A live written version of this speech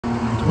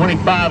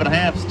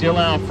25.5 still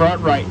out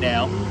front right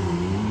now.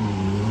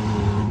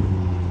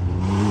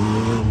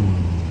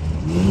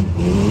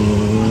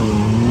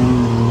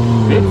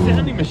 Good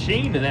sounding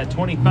machine to that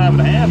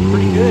 25.5.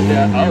 Pretty good.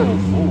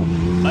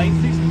 Might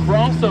see some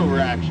crossover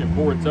action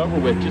before it's over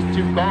with. Just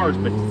 2 cars,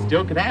 but it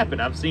still could happen.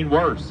 I've seen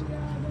worse.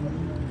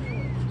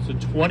 So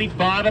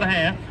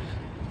 25.5.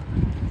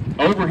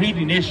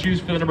 Overheating issues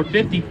for the number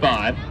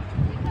 55.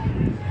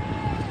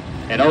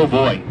 And oh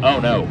boy, oh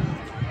no.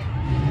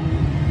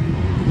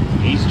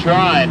 He's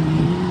trying.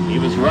 He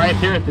was right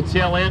there at the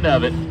tail end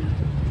of it.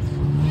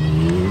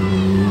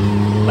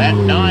 Lap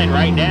 9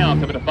 right now,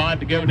 coming to 5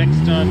 to go,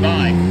 next time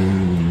by.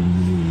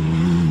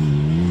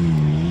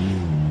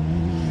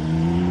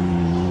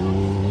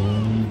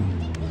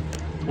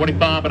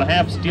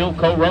 .25.5 steel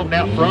co-roten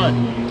out front.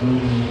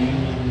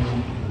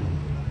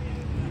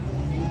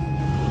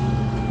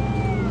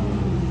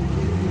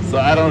 So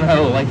I don't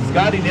know, like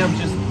Scotty and them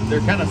just,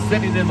 they're kind of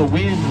sitting in the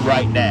wind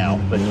right now,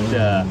 but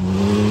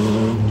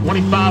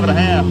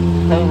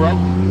 25.5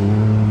 co-roten.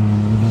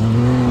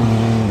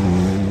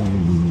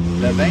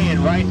 The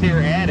van right there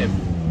at him.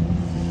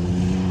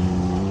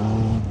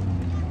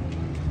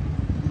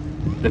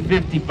 The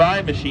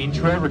 55 machine,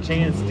 Trevor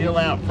Chan still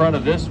out front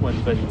of this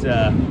one, but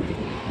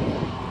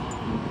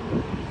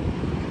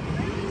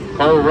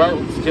Cole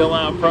Roten still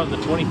out front of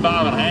the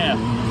 25.5.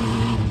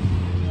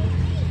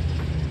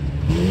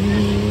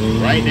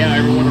 Right now,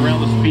 everyone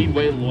around the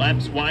speedway,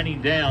 laps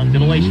winding down.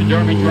 Demolition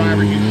Derby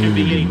drivers, you should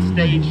be getting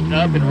staged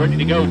up and ready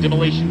to go.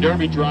 Demolition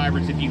Derby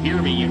drivers, if you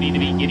hear me, you need to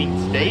be getting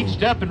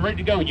staged up and ready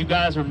to go. You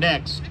guys are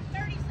next.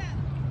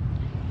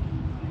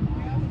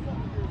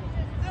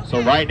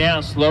 So right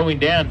now, slowing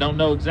down, don't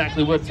know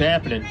exactly what's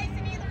happening.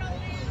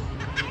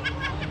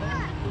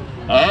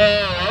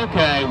 Oh,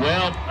 okay,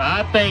 well,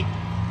 I think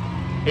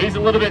he's a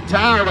little bit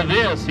tired of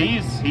this.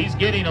 He's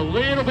getting a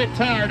little bit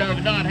tired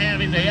of not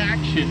having the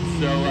action.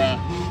 So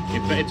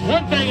if it's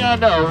one thing I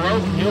know,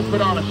 Roten, he'll put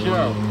on a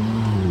show.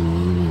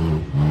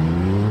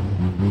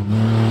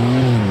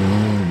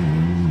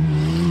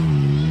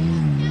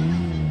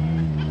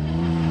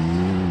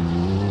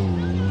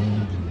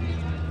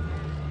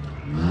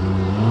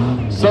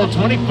 So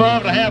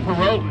 25.5 for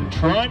Roten,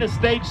 trying to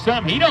stage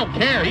something. He don't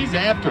care. He's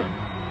after him.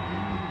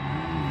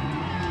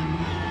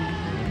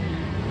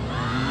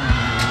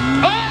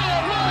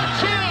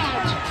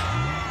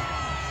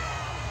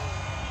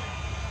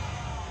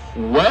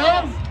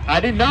 Well, I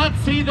did not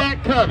see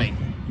that coming.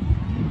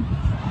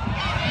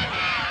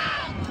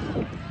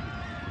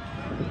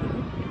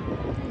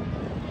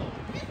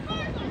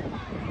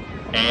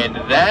 And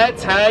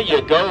that's how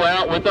you go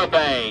out with a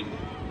bang.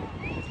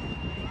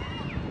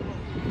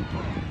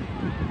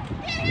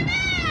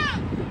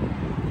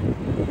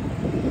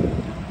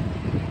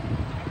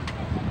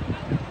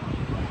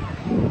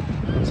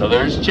 So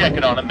they're just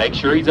checking on him, make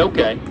sure he's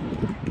okay.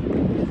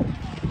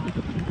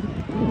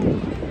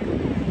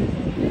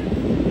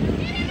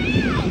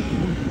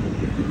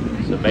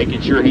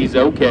 Making sure he's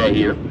okay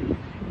here.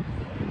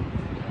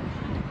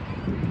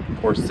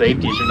 Of course,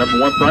 safety is your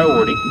 #1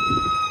 priority.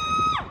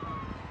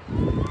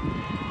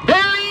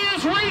 There he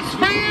is, race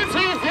fans!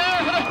 He's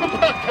there! Oh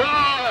my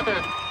God!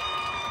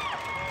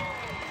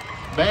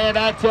 Man,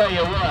 I tell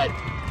you what.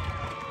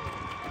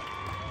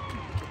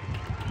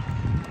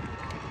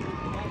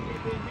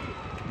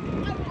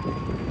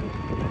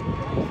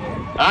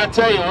 I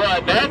tell you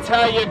what, that's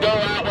how you go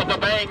out with a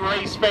bang,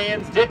 race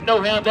fans. Didn't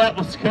know how that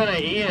was going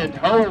to end.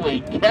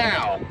 Holy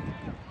cow.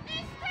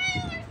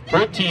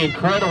 Pretty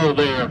incredible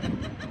there.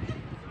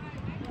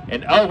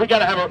 And oh, we got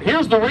to have a,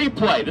 here's the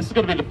replay. This is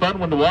going to be the fun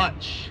one to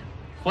watch.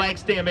 Flag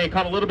stand may have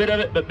caught a little bit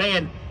of it, but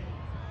man,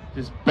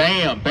 just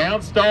bam,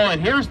 bounced on.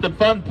 And here's the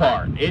fun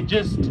part. It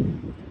just,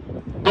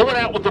 going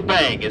out with a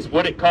bang is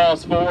what it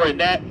calls for,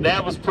 and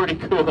that was pretty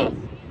cool.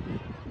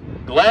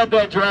 Glad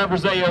that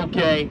driver's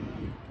A-okay.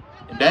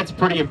 And that's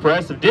pretty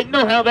impressive. Didn't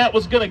know how that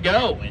was going to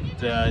go,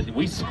 and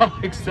we saw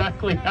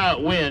exactly how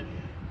it went.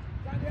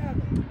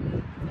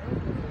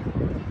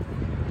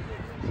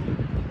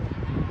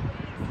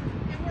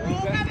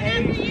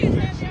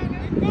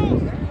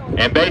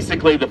 And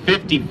basically the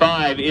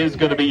 55 is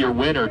going to be your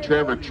winner,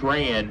 Trevor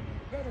Tran.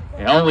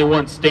 And only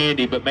one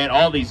standee, but man,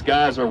 all these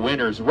guys are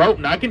winners.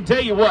 Roten, I can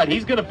tell you what,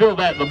 he's going to feel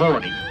that in the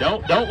morning.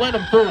 Don't let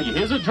him fool you.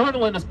 His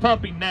adrenaline is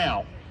pumping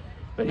now.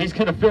 But he's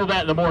going to feel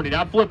that in the morning.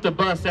 I flipped a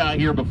bus out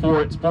here before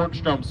at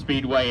Sportstrom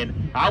Speedway,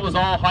 and I was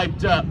all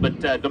hyped up.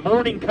 But the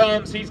morning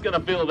comes, he's going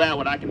to feel that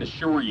one, I can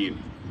assure you.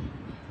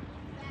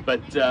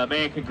 But,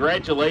 man,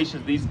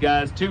 congratulations, these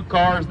guys. 2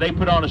 cars, they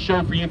put on a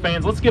show for you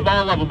fans. Let's give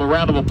all of them a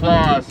round of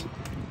applause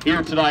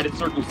here tonight at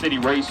Circle City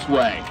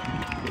Raceway.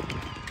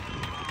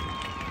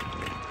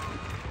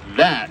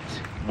 That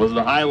was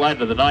the highlight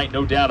of the night,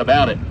 no doubt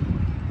about it.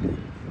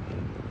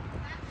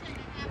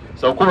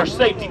 So, of course,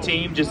 safety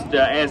team, just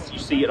as you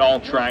see at all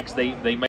tracks, they make